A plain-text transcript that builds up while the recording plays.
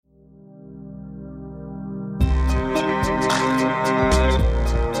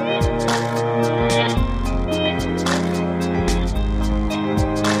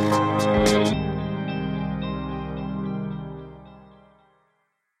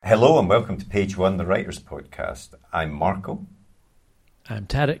Hello and welcome to Page One, the Writers' Podcast. I'm Marco. I'm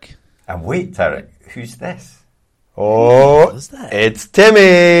Tarek. And wait, Tarek, who's this? Oh, it's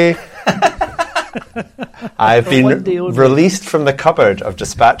Timmy! I've been released from the cupboard of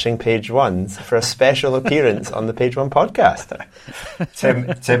dispatching Page Ones for a special appearance on the Page One podcast.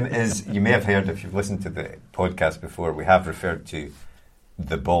 Tim is, you may have heard if you've listened to the podcast before, we have referred to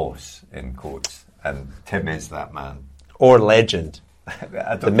the boss in quotes, and Tim is that man. Or legend.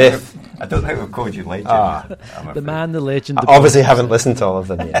 The myth. I don't think we've called you legend. The man, the legend. I obviously haven't listened to all of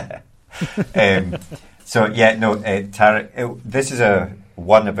them yet. Tarek, this is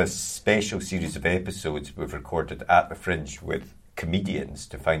one of a special series of episodes we've recorded at the Fringe with comedians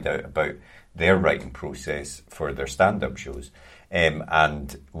to find out about their writing process for their stand-up shows.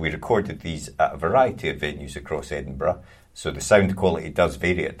 And we recorded these at a variety of venues across Edinburgh. So the sound quality does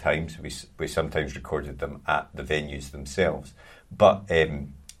vary at times. We sometimes recorded them at the venues themselves. But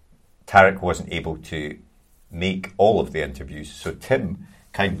Tarek wasn't able to make all of the interviews, so Tim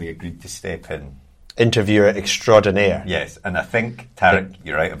kindly agreed to step in. Interviewer extraordinaire. Yes, and I think, Tarek,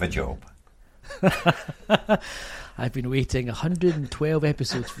 you're out of a job. I've been waiting 112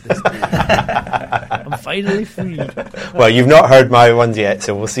 episodes for this day. I'm finally free. Well, you've not heard my ones yet,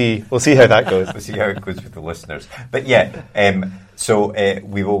 so we'll see how that goes. We'll see how it goes with the listeners. But yeah, so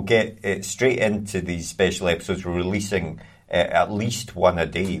we will get straight into these special episodes. We're releasing at least one a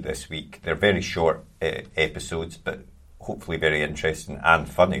day this week. They're very short episodes, but hopefully very interesting and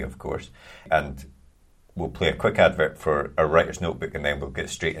funny, of course. And we'll play a quick advert for our writer's notebook, and then we'll get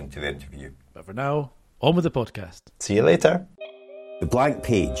straight into the interview. But for now, on with the podcast. See you later. The blank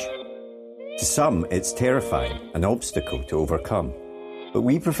page. To some, it's terrifying, an obstacle to overcome. But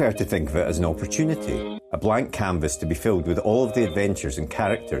we prefer to think of it as an opportunity, a blank canvas to be filled with all of the adventures and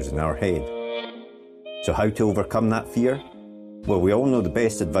characters in our head. So how to overcome that fear? Well, we all know the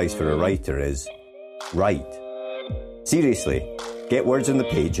best advice for a writer is write. Seriously, get words on the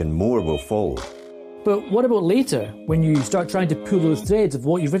page and more will follow. But what about later, when you start trying to pull those threads of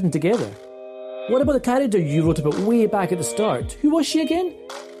what you've written together? What about the character you wrote about way back at the start? Who was she again?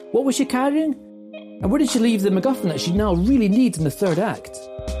 What was she carrying? And where did she leave the MacGuffin that she now really needs in the third act?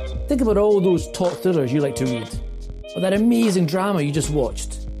 Think about all those top thrillers you like to read, or that amazing drama you just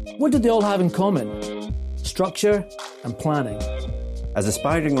watched. What did they all have in common? Structure and planning. As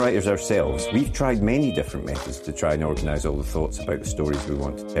aspiring writers ourselves, we've tried many different methods to try and organise all the thoughts about the stories we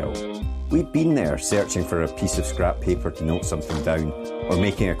want to tell. We've been there searching for a piece of scrap paper to note something down, or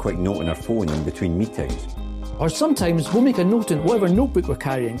making a quick note on our phone in between meetings. Or sometimes we'll make a note in whatever notebook we're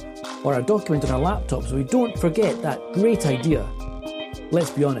carrying, or a document on our laptop so we don't forget that great idea. Let's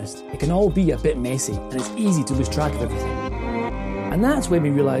be honest, it can all be a bit messy, and it's easy to lose track of everything. And that's when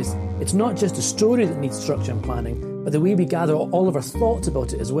we realise it's not just a story that needs structure and planning, but the way we gather all of our thoughts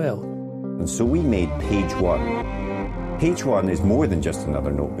about it as well. And so we made Page One. Page One is more than just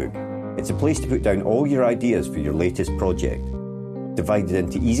another notebook. It's a place to put down all your ideas for your latest project, divided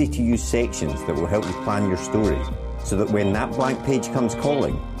into easy-to-use sections that will help you plan your story, so that when that blank page comes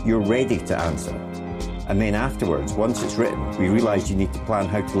calling, you're ready to answer. And then afterwards, once it's written, we realised you need to plan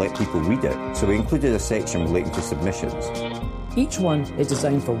how to let people read it, so we included a section relating to submissions. Each one is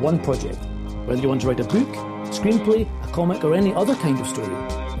designed for one project, whether you want to write a book, screenplay, a comic, or any other kind of story.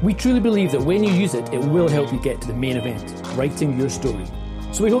 We truly believe that when you use it, it will help you get to the main event, writing your story.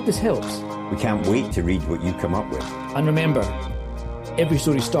 So we hope this helps. We can't wait to read what you come up with. And remember, every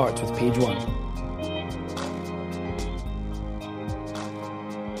story starts with Page One.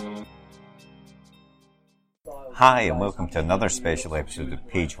 Hi, and welcome to another special episode of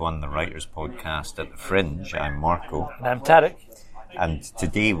Page One, the Writers' Podcast at the Fringe. I'm Marco. And I'm Tarek. And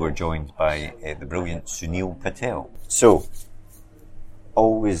today we're joined by the brilliant Sunil Patel. So,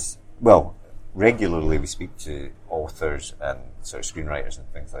 regularly we speak to authors and sort of screenwriters and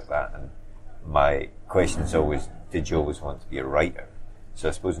things like that, and my question is always, did you always want to be a writer? So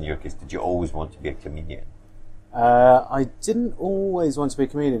I suppose in your case, did you always want to be a comedian? I didn't always want to be a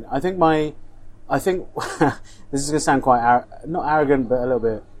comedian. I think this is going to sound quite not arrogant, but a little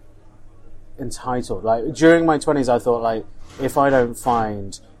bit entitled. Like during my 20s, I thought, like, if I don't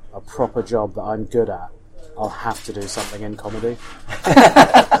find a proper job that I'm good at, I'll have to do something in comedy.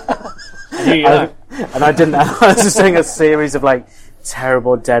 And I didn't. I was just doing a series of like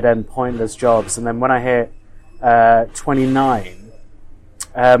terrible, dead-end, pointless jobs, and then when I hit 29,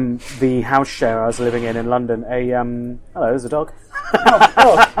 the house share I was living in London, hello, there's a dog.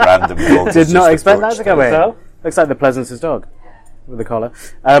 Random dog. Did not expect that to come in. Looks like the Pleasance's dog with the collar.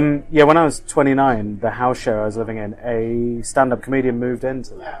 When I was 29, the house show I was living in, a stand-up comedian moved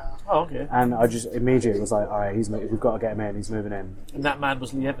into that. Oh, okay. And I just immediately was like, all right, we've got to get him in, he's moving in. And that man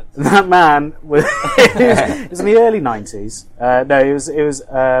was Lee Evans. That man was, it was in the early 90s. It was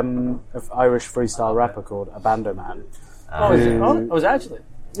an Irish freestyle rapper called Abando Man. It was actually?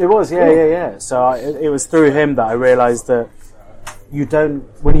 It was, yeah. So it was through him that I realised that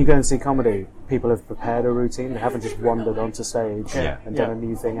when you go and see comedy, people have prepared a routine. They haven't just wandered onto stage and done a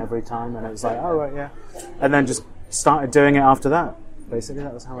new thing every time. And it was like, oh, right, yeah. And then just started doing it after that. Basically,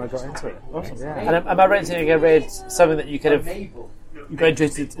 that was how I got into it. Awesome. Yeah. And am I right in saying I read something that you got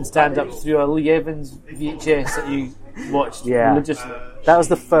interested in stand-up through a Lee Evans VHS that you watched religiously? That was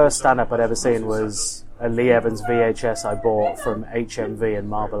the first stand-up I'd ever seen, was a Lee Evans VHS I bought from HMV in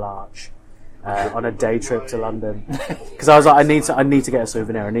Marble Arch on a day trip to London. Because I was like, I need to get a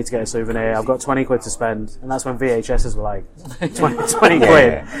souvenir. I've got 20 quid to spend. And that's when VHSs were like 20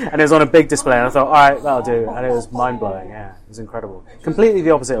 quid. And it was on a big display. And I thought, all right, that'll do. And it was mind-blowing, yeah. It was incredible. Completely the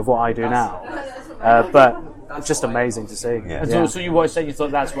opposite of what I do now. But it's just amazing to see. Yeah. And so you watched that and you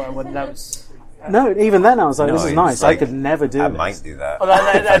thought that was... No, even then I was like, this is nice. Like, I could never do I this. might do that. Oh,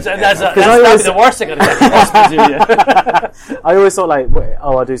 that's the worst thing I could possibly do. I always thought like,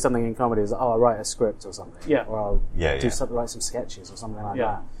 I'll do something in comedy. It's like, I'll write a script or something. Yeah. Or I'll write some sketches or something like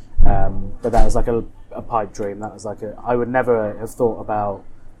Yeah. that. But that was like a pipe dream. That was like I would never have thought about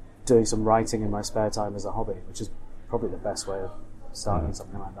doing some writing in my spare time as a hobby, which is probably the best way of starting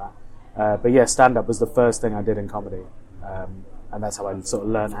something like that. But yeah, stand-up was the first thing I did in comedy. And that's how I sort of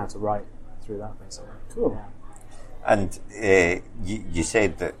learned how to write through that, basically. Cool. Yeah. And you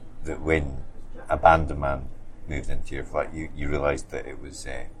said that when Abando Man moved into your flat, you realised that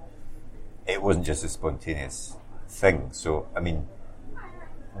it wasn't just a spontaneous thing. So, I mean,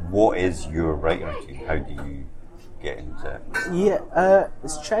 what is your writing routine? How do you get into it? Yeah,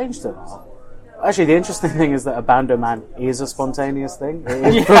 it's changed a lot. Actually, the interesting thing is that Abando Man is a spontaneous thing.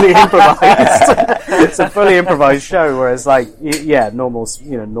 It is fully improvised. It's a fully improvised show, whereas, like, normal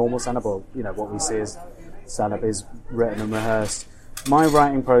stand-up, or what we see as stand-up is written and rehearsed. My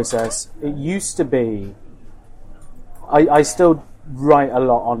writing process, it used to be, I still write a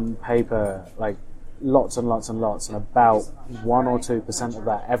lot on paper, like lots and lots and lots, and about 1 or 2% of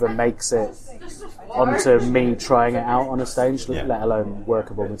that ever makes it onto me trying it out on a stage, let alone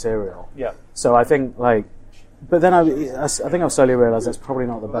workable material. Yeah. So I think, but then I think I've slowly realised that's probably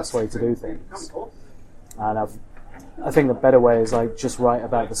not the best way to do things. And I think the better way is like just write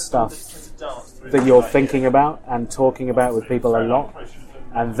about the stuff that you're thinking about and talking about with people a lot.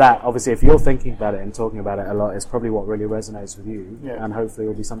 And that, obviously, if you're thinking about it and talking about it a lot, is probably what really resonates with you, and hopefully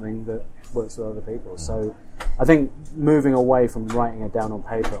will be something that works with other people. So I think moving away from writing it down on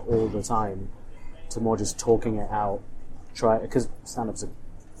paper all the time to more just talking it out, because stand-up's,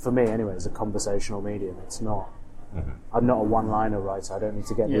 for me anyway, is a conversational medium. It's not, I'm not a one-liner writer. I don't need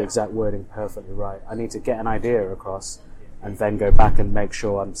to get the exact wording perfectly right. I need to get an idea across and then go back and make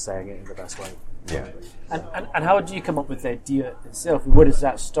sure I'm saying it in the best way. Yeah. And how do you come up with the idea itself? Where does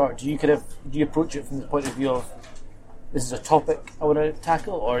that start? Do you approach it from the point of view of, this is a topic I want to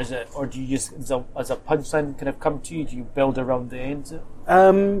tackle, or do you just as a punchline kind of come to you? Do you build around the end?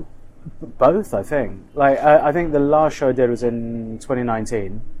 Both, I think. I think the last show I did was in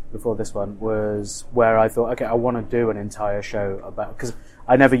 2019. Before this one was where I thought, okay, I want to do an entire show about, because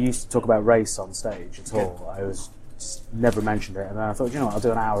I never used to talk about race on stage at all. I was just never mentioned it, and then I thought, I'll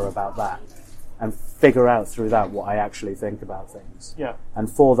do an hour about that and figure out through that what I actually think about things. Yeah. And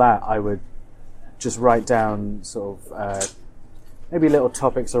for that, I would just write down sort of maybe little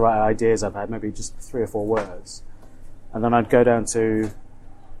topics or ideas I've had, maybe just 3 or 4 words, and then I'd go down to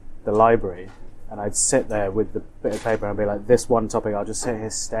the library and I'd sit there with the bit of paper and be like, this one topic, I'll just sit here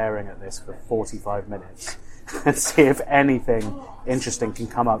staring at this for 45 minutes and see if anything interesting can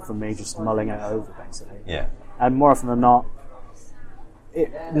come up from me just mulling it over, basically. Yeah. And more often than not,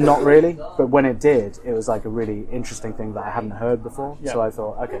 not really, but when it did, it was like a really interesting thing that I hadn't heard before. Yeah. So I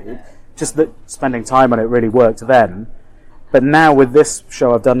thought, okay, just that spending time on it really worked then. But now with this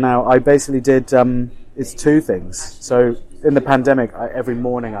show I've done now, I basically did, it's 2 things. So in the pandemic, every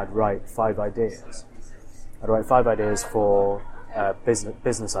morning I'd write 5 ideas. I'd write 5 ideas for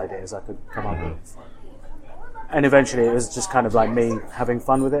business ideas I could come up with. And eventually it was just kind of like me having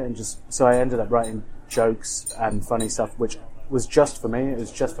fun with it, and so I ended up writing jokes and funny stuff, which was just for me. It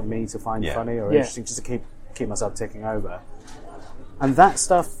was just for me to find funny or interesting, just to keep myself ticking over. And that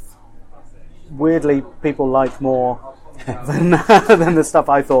stuff, weirdly, people like more than the stuff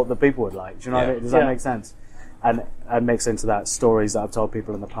I thought that people would like. Do you know what I mean? Does that make sense? And it makes into that stories that I've told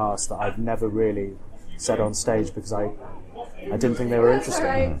people in the past that I've never really said on stage because I didn't think they were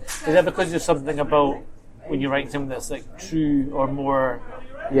interesting. Is that because there's something about when you write something that's like true or more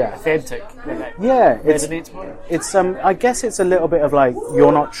authentic? Resonates more? It's I guess it's a little bit of like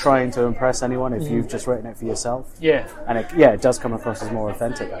you're not trying to impress anyone if you've just written it for yourself. Yeah, and it does come across as more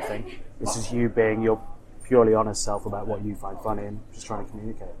authentic. I think it's just you being your purely honest self about what you find funny and just trying to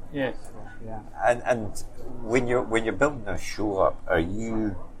communicate. Yeah. And when you're building a show up, are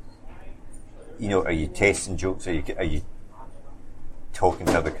you testing jokes? Are you talking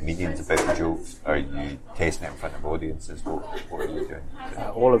to other comedians about the jokes? Are you testing it in front of audiences? What are you doing?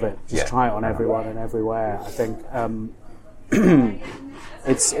 All of it. Just try it on everyone and everywhere. I think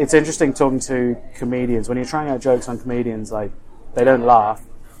it's interesting talking to comedians. When you're trying out jokes on comedians, like, they don't laugh.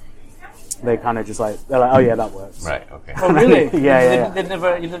 They kind of just like, they're like, oh yeah, that works. Right, okay. Oh really? Yeah. They've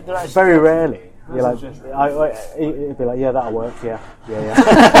never actually... Very rarely. You're like, it'd be like, yeah, that'll work. Yeah.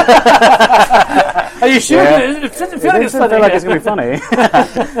 Are you sure? Yeah. It doesn't feel like it's funny. I feel like it's going to be funny.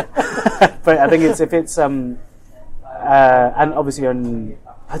 But I think if it's and obviously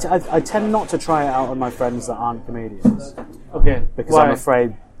I tend not to try it out on my friends that aren't comedians. Okay. Because I'm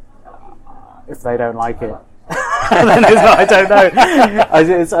afraid if they don't like it, then I don't know.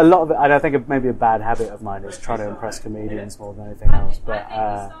 It's a lot of it, and I think it may be a bad habit of mine is trying to impress comedians more than anything else. But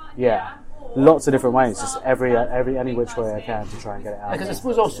lots of different ways, just any which way I can to try and get it out. Because I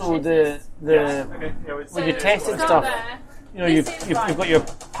suppose also the when you're testing stuff, you've got your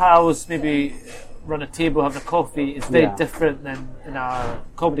pals maybe run a table having a coffee. It's very different than in a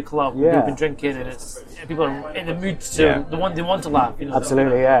comedy club. We've been drinking and it's people are in the mood to they want to laugh.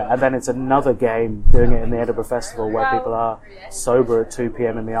 Absolutely, yeah. And then it's another game doing it in the Edinburgh Festival where people are sober at 2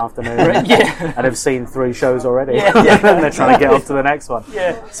 p.m. in the afternoon and have seen 3 shows already and they're trying to get on to the next one.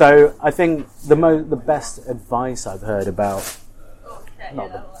 Yeah. So I think the best advice I've heard about,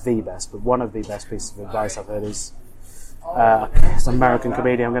 not the best, but one of the best pieces of advice I've heard is it's an American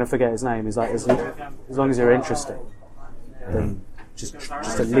comedian, I'm going to forget his name. He's like, as long as you're interesting, then just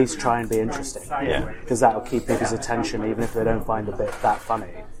at least try and be interesting. Because that'll keep people's attention, even if they don't find the bit that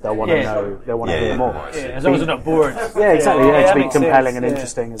funny. They'll want to know, they'll want to hear more. Yeah, as long as they're not bored. Yeah, exactly. To be compelling and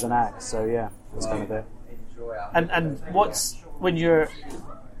interesting as an act. So that's kind of it. And what's when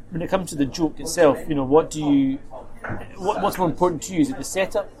it comes to the joke itself, what's more important to you? Is it the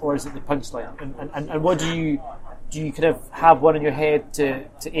setup or is it the punchline? And what do you kind of have one in your head to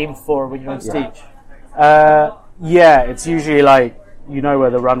aim for when you're on stage? It's usually like, where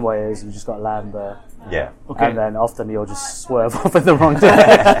the runway is, you just got to land there. Yeah. Okay. And then often you'll just swerve off in the wrong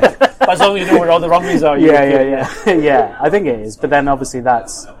direction. As long as you know where all the runways are. Yeah, I think it is. But then obviously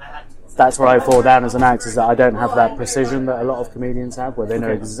that's where I fall down as an actor, is that I don't have that precision that a lot of comedians have, where they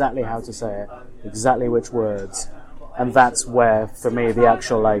know exactly how to say it, exactly which words. And that's where, for me, the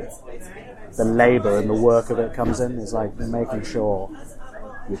actual, like, the labour and the work of it comes in, is like making sure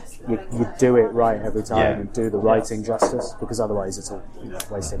you do it right every time and do the writing justice, because otherwise it's all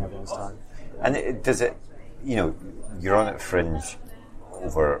wasting everyone's time. And you're on at Fringe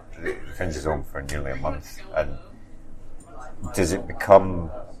Fringe is on for nearly a month, and does it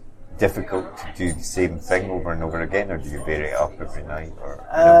become difficult to do the same thing over and over again, or do you vary it up every night?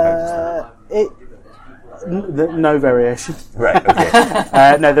 Or no variation. Right,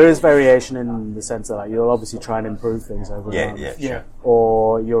 okay. No, there is variation in the sense that you'll obviously try and improve things over time. Yeah, sure.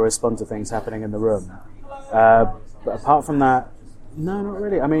 Or you'll respond to things happening in the room. But apart from that, no, not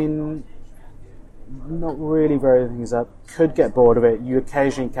really. I mean, not really very things up. Could get bored of it. You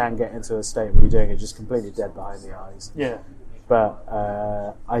occasionally can get into a state where you're doing it just completely dead behind the eyes. Yeah. But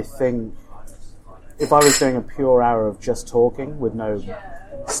I think if I was doing a pure hour of just talking with no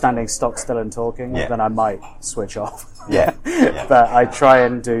standing stock still and talking, then I might switch off. Yeah. But I try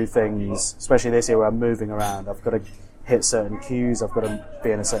and do things, especially this year where I'm moving around. I've got to hit certain cues. I've got to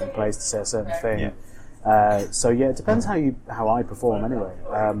be in a certain place to say a certain thing. It depends how I perform anyway.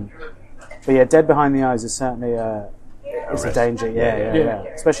 But dead behind the eyes is certainly it's a danger. Yeah.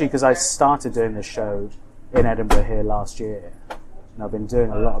 Especially because I started doing this show in Edinburgh here last year, and I've been doing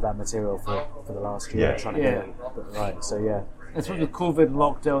a lot of that material for the last year, trying to get it right. So It's with the COVID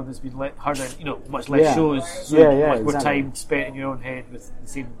lockdown, there's been harder, much less shows, so much more time spent in your own head with the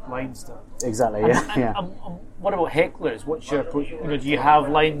same line stuff. Exactly, what about hecklers? What's your approach? Do you have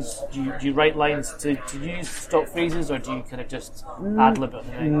lines? Do you write lines to use stock phrases, or do you kind of just ad-lib it?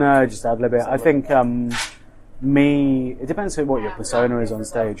 No, just ad-lib it. I think it depends on what your persona is on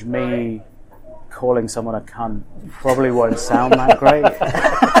stage. Me calling someone a cunt probably won't sound that great.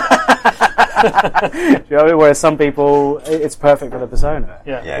 Do you know what I mean? Whereas some people, it's perfect for the persona.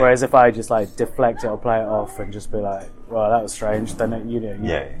 Yeah. Yeah. Whereas if I just like deflect it or play it off and just be like, well, that was strange, then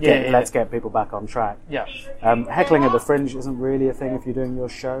let's get people back on track. Yeah. Heckling at the Fringe isn't really a thing if you're doing your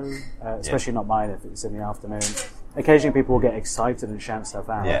show, especially not mine if it's in the afternoon. Occasionally people will get excited and shout stuff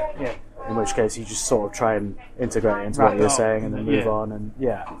out. Yeah. In which case you just sort of try and integrate it into what you're saying and then move on and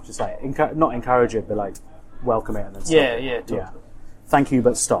just like not encourage it but like welcome it and then stop. Totally. Thank you,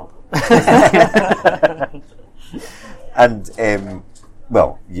 but stop. And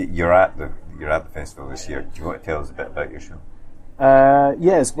you're at the festival this year. Do you want to tell us a bit about your show?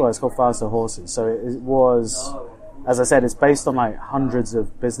 It's called Faster Horses. So it was, as I said, it's based on like hundreds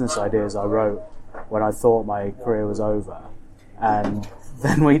of business ideas I wrote when I thought my career was over, and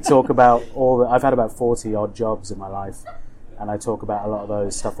then we talk about I've had about 40 odd jobs in my life, and I talk about a lot of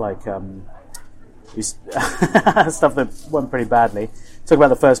those stuff like stuff that went pretty badly. Talk about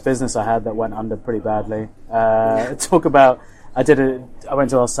the first business I had that went under pretty badly. Talk about I went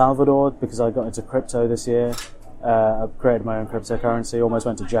to El Salvador because I got into crypto this year. I created my own cryptocurrency. Almost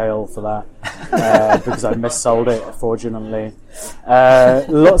went to jail for that because I missold it fraudulently.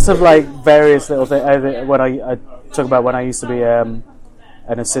 Lots of like various little things. When I talk about when I used to be an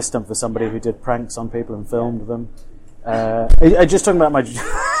assistant for somebody who did pranks on people and filmed them. I just talking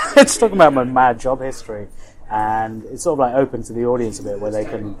about my mad job history, and it's sort of like open to the audience a bit where they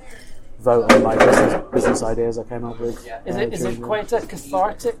can vote on my business ideas I came up with. Is it quite a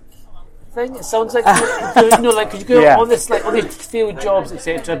cathartic thing? It sounds like like you go on this like on these field jobs,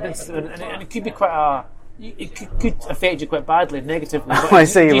 etc. And it could be quite it could affect you quite badly, negatively. I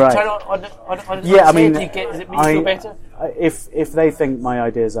see, do you right. turn on Yeah, I mean, does it make you feel better? If they think my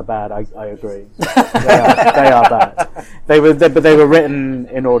ideas are bad, I agree. They are bad. They were written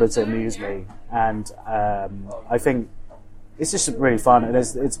in order to amuse me, and I think it's just really fun. And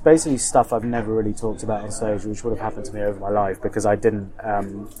it's basically stuff I've never really talked about on stage, which would have happened to me over my life because I didn't.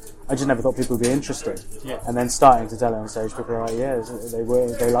 I just never thought people would be interested. Yeah. And then starting to tell it on stage, people are like,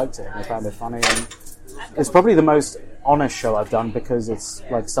 they liked it, and they found it funny. And it's probably the most honest show I've done because it's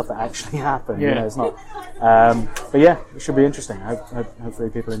like stuff that actually happened. Yeah. It's not. But it should be interesting. Hopefully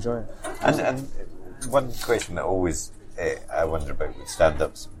people enjoy it. And one question that always I wonder about with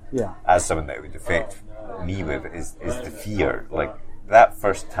stand-ups, as someone that it would affect me with, is the fear. Like that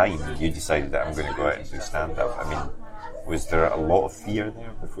first time you decided that I'm going to go out and do stand-up, I mean, was there a lot of fear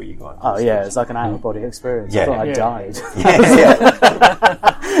there before you got on stage? It's like an out-of-body experience. Yeah. I thought I died.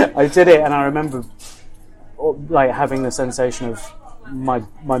 Yeah. I did it, and I remember like having the sensation of my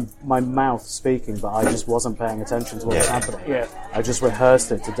mouth speaking, but I just wasn't paying attention to what was happening. Yeah. I just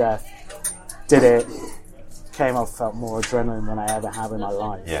rehearsed it to death, did it, came off, felt more adrenaline than I ever have in my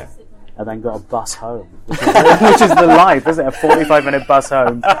life. Yeah. And then got a bus home, which is the life, isn't it? A 45-minute bus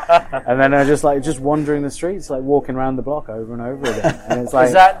home, and then I just wandering the streets, like walking around the block over and over again. And it's like,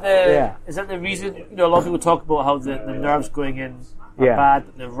 is that the reason? A lot of people talk about how the nerves going in are bad,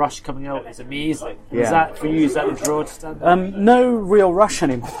 but the rush coming out is amazing. Is that for you? Is that the draw to stand up? No real rush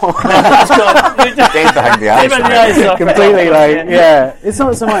anymore. Staying behind the eyes. Completely, it's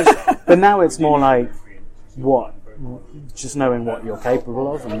not so much, but now it's more like just knowing what you're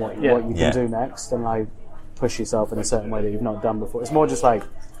capable of and what you can do next, and like push yourself in a certain way that you've not done before. It's more just like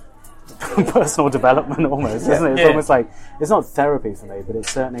personal development almost, isn't it? It's almost like, it's not therapy for me, but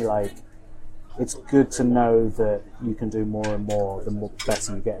it's certainly like, it's good to know that you can do more and more the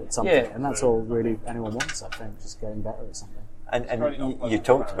better you get at something, and that's all really anyone wants, I think, just getting better at something. And you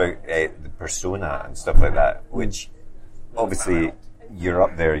talked about the persona and stuff like that, which obviously you're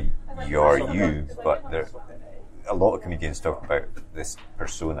up there, you're you, but a lot of comedians talk about this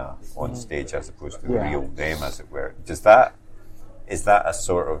persona on stage as opposed to the real them, as it were. Is that a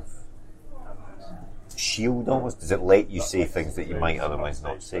sort of shield almost? Does it let you say things that you might otherwise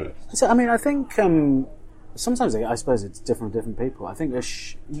not say? So, I mean, I think sometimes I suppose it's different people. I think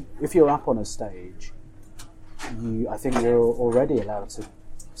if you're up on a stage, I think you're already allowed to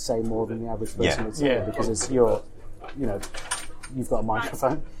say more than the average person would say because you've got a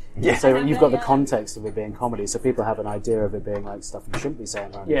microphone. Yeah. So you've got the context of it being comedy, so people have an idea of it being like stuff you shouldn't be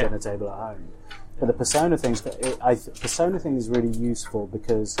saying around a dinner table at home. But the persona thing is really useful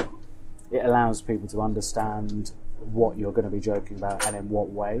because it allows people to understand what you're going to be joking about and in what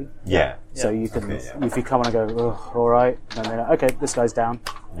way. Yeah. So you can, if you come on and go, oh, all right, and then okay, this guy's down,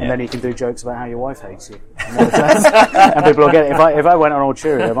 and then you can do jokes about how your wife hates you, and people will get it. If I went on all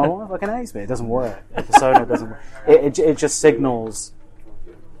cheery, my wife fucking hates me. It doesn't work. The persona doesn't work. It just signals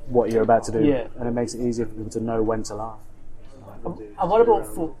what you're about to do, and it makes it easier for people to know when to laugh. And what about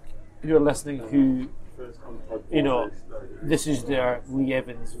folk who are listening who, this is their Lee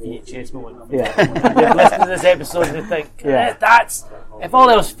Evans VHS moment. Yeah. They've listened to this episode and they think, that's, if all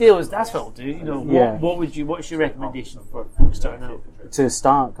else fails, that's what I'll do. You know, what's your recommendation for folks starting out? To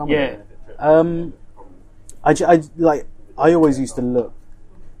start comedy? Yeah. I always used to look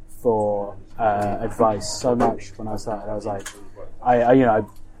for advice so much when I started. I was like,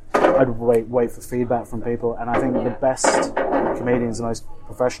 I'd wait for feedback from people, and I think the best comedians, the most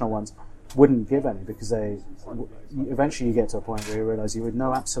professional ones, wouldn't give any, because eventually you get to a point where you realise you would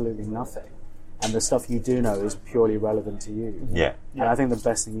know absolutely nothing, and the stuff you do know is purely relevant to you. Yeah. And I think the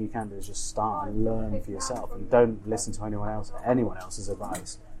best thing you can do is just start and learn for yourself, and don't listen to anyone else's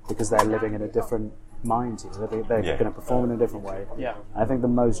advice, because they're living in a different mind to you. They're going to perform in a different way. Yeah. I think the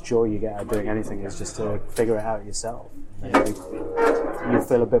most joy you get out of doing anything is just to figure it out yourself. You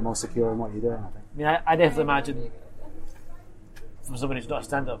feel a bit more secure in what you're doing, I think. I mean, I definitely imagine, from someone who's not a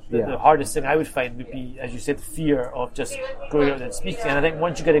stand-up, the hardest thing I would find would be, as you said, the fear of just going out and speaking. And I think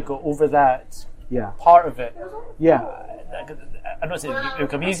once you get to go over that part of it, I'm not saying it would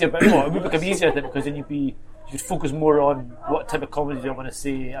become easier, but it would become easier, I think, because then you'd focus more on what type of comedy do I want to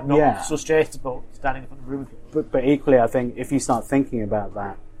say. I'm not so stressed about standing in front of a room with people. But equally, I think if you start thinking about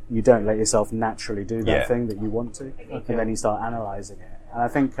that, you don't let yourself naturally do that thing that you want to, and then you start analysing it. And I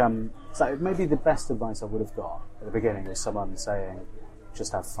think so maybe the best advice I would have got at the beginning was someone saying,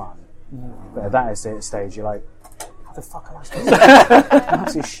 just have fun. But at that stage, you're like, what the fuck am I supposed to do? I'm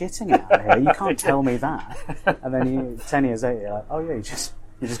actually shitting out here. You can't tell me that. And then 10 years later, you're like, oh yeah, you just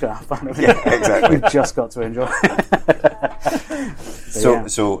got to have fun. Exactly. You've just got to enjoy it. So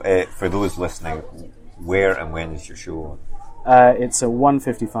for those listening, where and when is your show on? It's at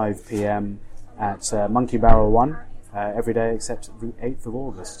 1:55 p.m. at Monkey Barrel 1 every day except the 8th of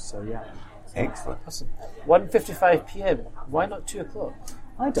August. So yeah. Excellent. Awesome. 1:55 p.m. Why not 2 o'clock?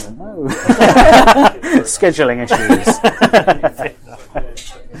 I don't know. Scheduling issues.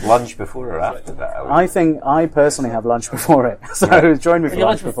 Lunch before or after that? I think I personally have lunch before it. So join me for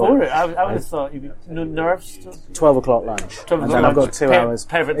lunch before it. I would have thought you'd be nerves. 12 o'clock lunch. And then I've got 2 hours.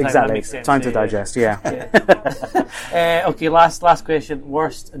 Perfect time. Exactly. That makes sense. Time to digest, Okay, last question.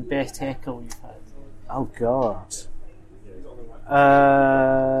 Worst and best heckle you've had? Oh, God.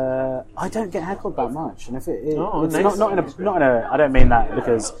 I don't get heckled that much, and if it's nice. not in a. I don't mean that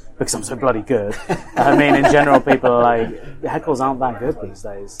because I'm so bloody good. I mean in general, people are like, heckles aren't that good these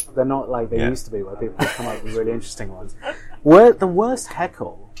days. They're not like they used to be, where people come up with really interesting ones. The worst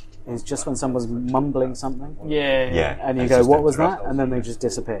heckle is just when someone's mumbling something. Yeah. And you go, "What was that?" And then they just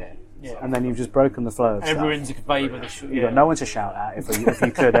disappear. Yeah. and then you've just broken the flow of stuff. Everyone's a vibe of the show. You've got no one to shout at if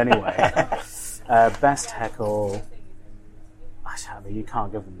you could anyway. Best heckle. I mean, you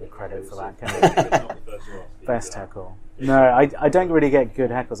can't give them the credit for that, can you? Best heckle. No, I don't really get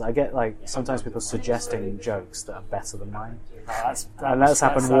good heckles. I get sometimes people suggesting jokes that are better than mine. That's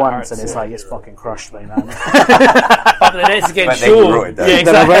happened once, and it's like, it's fucking crushed me, man. But the next again, show. Yeah, exactly.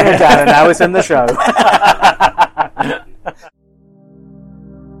 Then I wrote it down, and now it's in the show.